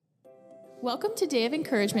Welcome to Day of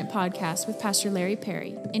Encouragement podcast with Pastor Larry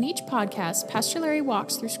Perry. In each podcast, Pastor Larry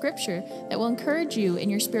walks through scripture that will encourage you in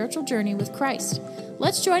your spiritual journey with Christ.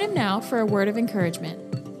 Let's join him now for a word of encouragement.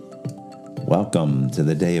 Welcome to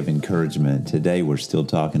the Day of Encouragement. Today we're still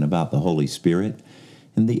talking about the Holy Spirit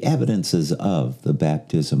and the evidences of the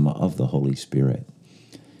baptism of the Holy Spirit.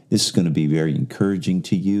 This is going to be very encouraging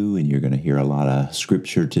to you, and you're going to hear a lot of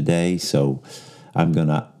scripture today, so I'm going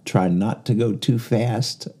to try not to go too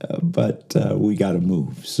fast, but we got to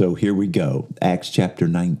move. So here we go. Acts chapter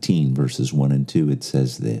 19, verses 1 and 2, it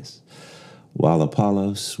says this. While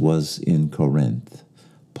Apollos was in Corinth,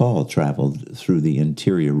 Paul traveled through the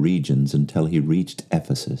interior regions until he reached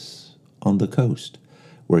Ephesus on the coast,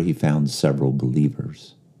 where he found several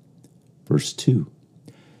believers. Verse 2.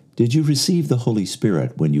 Did you receive the Holy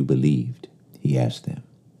Spirit when you believed? He asked them.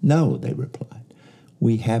 No, they replied.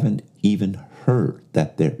 We haven't even heard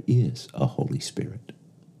that there is a Holy Spirit.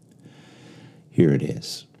 Here it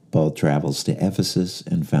is. Paul travels to Ephesus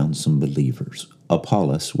and found some believers.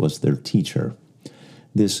 Apollos was their teacher.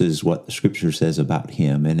 This is what the scripture says about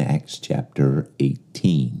him in Acts chapter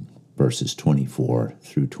 18, verses 24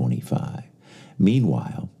 through 25.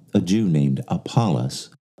 Meanwhile, a Jew named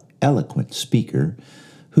Apollos, eloquent speaker,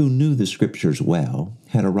 who knew the scriptures well,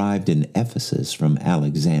 had arrived in Ephesus from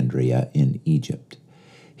Alexandria in Egypt.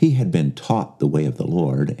 He had been taught the way of the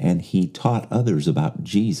Lord, and he taught others about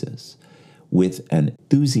Jesus with an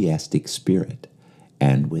enthusiastic spirit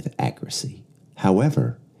and with accuracy.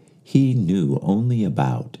 However, he knew only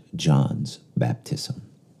about John's baptism.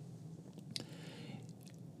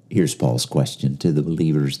 Here's Paul's question to the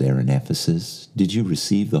believers there in Ephesus. Did you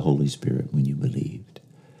receive the Holy Spirit when you believed?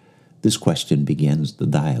 This question begins the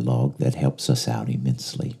dialogue that helps us out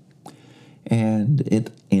immensely. And it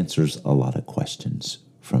answers a lot of questions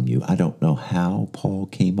from you. I don't know how Paul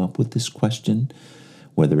came up with this question,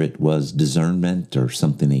 whether it was discernment or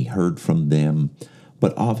something he heard from them,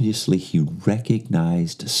 but obviously he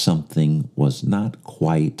recognized something was not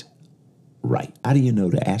quite right. How do you know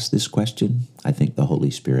to ask this question? I think the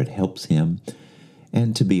Holy Spirit helps him.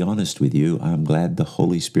 And to be honest with you, I'm glad the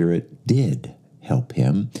Holy Spirit did help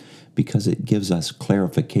him, because it gives us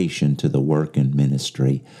clarification to the work and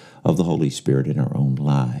ministry of the Holy Spirit in our own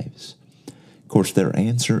lives. Of course, their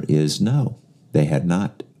answer is no. They had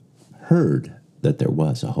not heard that there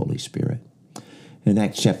was a Holy Spirit. In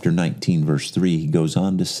Acts chapter 19, verse 3, he goes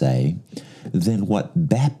on to say, Then what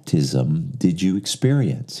baptism did you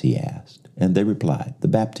experience? He asked. And they replied, The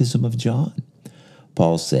baptism of John.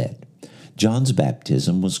 Paul said, John's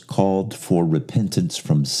baptism was called for repentance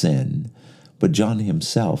from sin, but John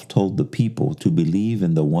himself told the people to believe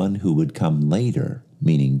in the one who would come later,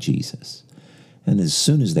 meaning Jesus. And as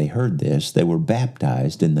soon as they heard this, they were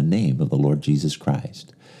baptized in the name of the Lord Jesus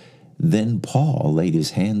Christ. Then Paul laid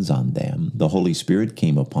his hands on them, the Holy Spirit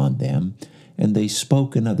came upon them, and they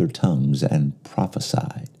spoke in other tongues and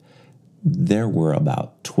prophesied. There were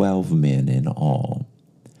about 12 men in all.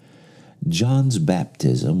 John's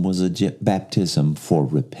baptism was a baptism for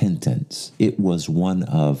repentance. It was one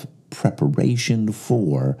of preparation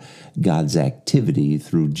for God's activity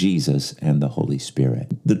through Jesus and the Holy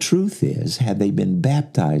Spirit. The truth is, had they been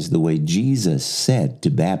baptized the way Jesus said to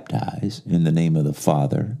baptize, in the name of the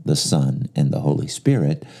Father, the Son, and the Holy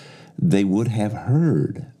Spirit, they would have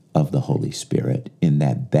heard of the Holy Spirit in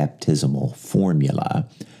that baptismal formula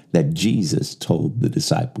that Jesus told the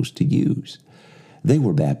disciples to use. They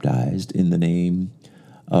were baptized in the name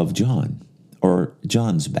of John, or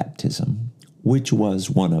John's baptism, which was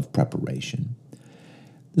one of preparation.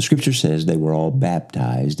 The scripture says they were all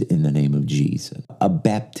baptized in the name of Jesus, a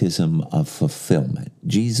baptism of fulfillment.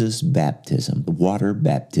 Jesus' baptism, the water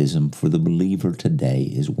baptism for the believer today,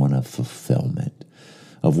 is one of fulfillment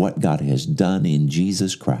of what God has done in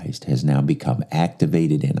Jesus Christ has now become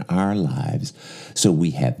activated in our lives. So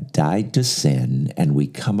we have died to sin, and we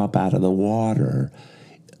come up out of the water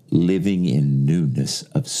living in newness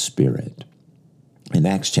of spirit. In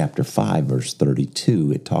Acts chapter 5, verse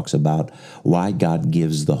 32, it talks about why God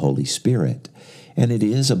gives the Holy Spirit, and it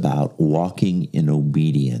is about walking in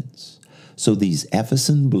obedience. So these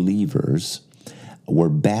Ephesan believers were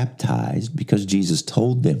baptized because Jesus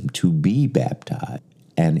told them to be baptized,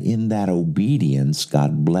 and in that obedience,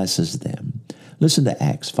 God blesses them. Listen to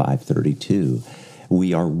Acts 5:32.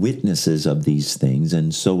 We are witnesses of these things,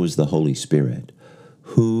 and so is the Holy Spirit,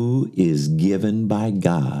 who is given by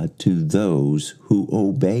God to those who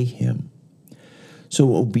obey him.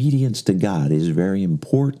 So obedience to God is very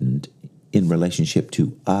important in relationship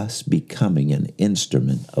to us becoming an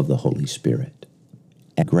instrument of the Holy Spirit.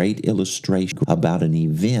 A great illustration about an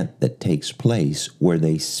event that takes place where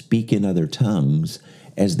they speak in other tongues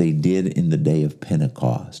as they did in the day of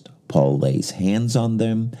Pentecost. Paul lays hands on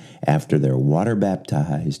them after they're water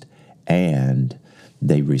baptized, and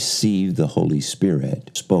they receive the Holy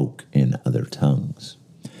Spirit, spoke in other tongues.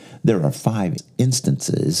 There are 5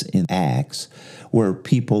 instances in Acts where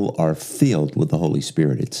people are filled with the Holy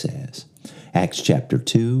Spirit, it says. Acts chapter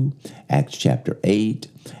 2, Acts chapter 8,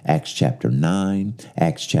 Acts chapter 9,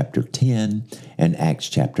 Acts chapter 10, and Acts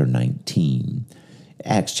chapter 19.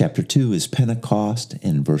 Acts chapter 2 is Pentecost,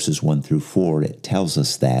 and verses 1 through 4, it tells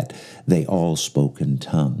us that they all spoke in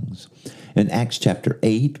tongues. In Acts chapter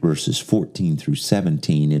 8, verses 14 through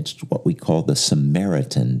 17, it's what we call the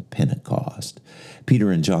Samaritan Pentecost.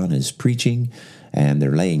 Peter and John is preaching, and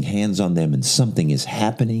they're laying hands on them, and something is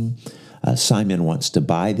happening. Simon wants to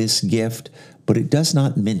buy this gift, but it does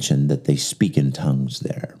not mention that they speak in tongues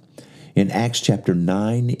there. In Acts chapter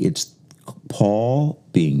 9, it's Paul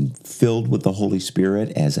being filled with the Holy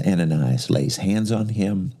Spirit as Ananias lays hands on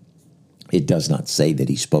him. It does not say that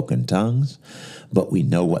he spoke in tongues, but we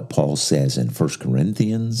know what Paul says in 1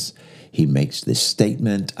 Corinthians. He makes this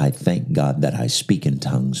statement, I thank God that I speak in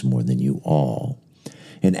tongues more than you all.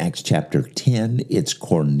 In Acts chapter 10, it's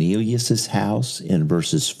Cornelius' house in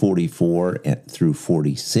verses 44 through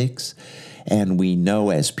 46. And we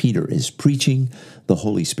know as Peter is preaching, the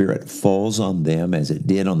Holy Spirit falls on them as it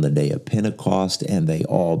did on the day of Pentecost, and they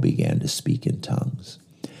all began to speak in tongues.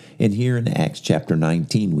 And here in Acts chapter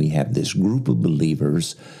 19, we have this group of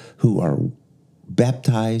believers who are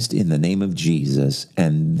baptized in the name of Jesus,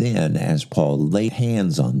 and then as Paul laid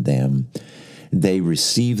hands on them, they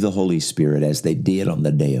received the Holy Spirit as they did on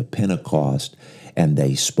the day of Pentecost, and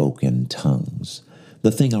they spoke in tongues.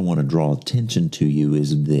 The thing I want to draw attention to you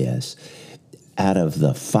is this. Out of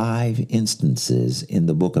the 5 instances in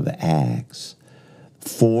the book of Acts,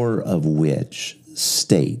 4 of which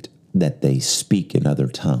state that they speak in other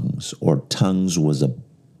tongues, or tongues was a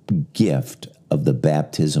gift of the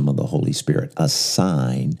baptism of the Holy Spirit, a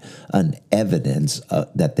sign, an evidence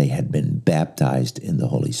that they had been baptized in the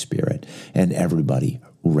Holy Spirit, and everybody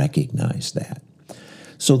recognized that.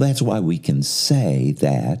 So that's why we can say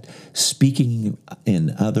that speaking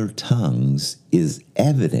in other tongues is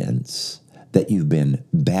evidence that you've been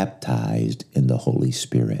baptized in the Holy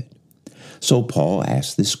Spirit. So Paul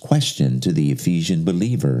asked this question to the Ephesian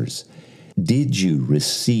believers: did you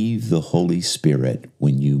receive the Holy Spirit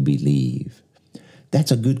when you believe?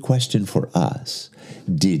 That's a good question for us.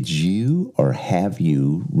 Did you or have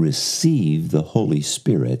you received the Holy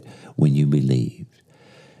Spirit when you believed?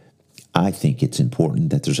 I think it's important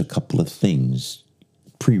that there's a couple of things,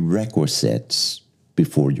 prerequisites,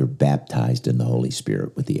 before you're baptized in the Holy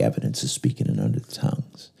Spirit with the evidence of speaking in other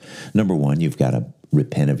tongues. Number 1, you've got to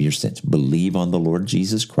repent of your sins. Believe on the Lord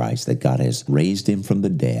Jesus Christ, that God has raised him from the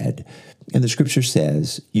dead. And the scripture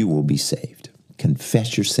says you will be saved.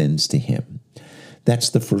 Confess your sins to him. That's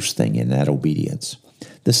the first thing in that obedience.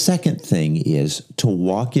 The second thing is to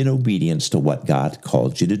walk in obedience to what God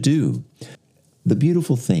called you to do. The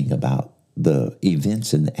beautiful thing about the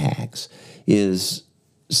events in Acts is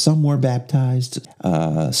some were baptized,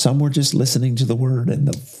 some were just listening to the word, and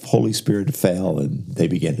the Holy Spirit fell and they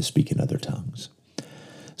began to speak in other tongues.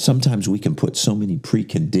 Sometimes we can put so many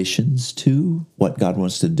preconditions to what God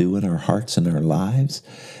wants to do in our hearts and our lives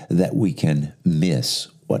that we can miss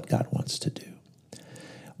what God wants to do.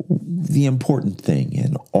 The important thing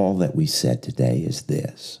in all that we said today is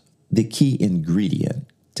this. The key ingredient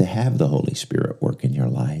to have the Holy Spirit work in your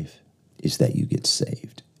life is that you get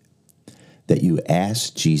saved, that you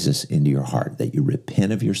ask Jesus into your heart, that you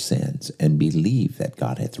repent of your sins and believe that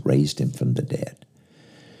God hath raised him from the dead.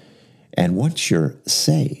 And once you're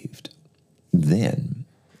saved, then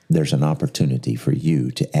there's an opportunity for you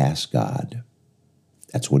to ask God.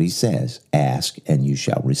 That's what he says, ask and you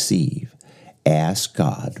shall receive. Ask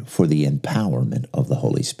God for the empowerment of the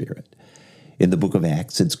Holy Spirit. In the book of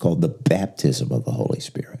Acts, it's called the baptism of the Holy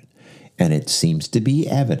Spirit. And it seems to be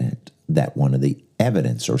evident that one of the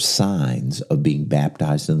evidence or signs of being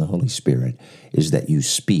baptized in the Holy Spirit is that you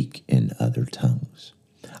speak in other tongues.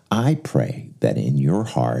 I pray that in your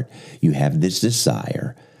heart you have this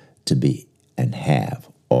desire to be and have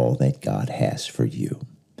all that God has for you.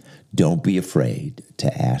 Don't be afraid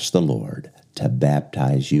to ask the Lord to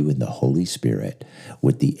baptize you in the Holy Spirit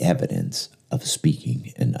with the evidence of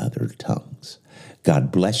speaking in other tongues.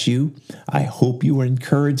 God bless you. I hope you are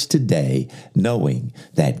encouraged today knowing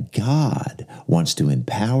that God wants to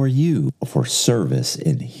empower you for service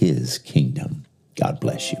in his kingdom. God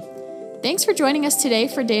bless you. Thanks for joining us today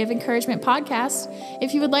for Day of Encouragement podcast.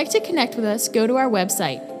 If you would like to connect with us, go to our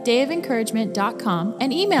website, dayoфencouragement.com,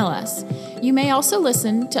 and email us. You may also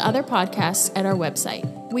listen to other podcasts at our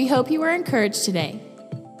website. We hope you were encouraged today.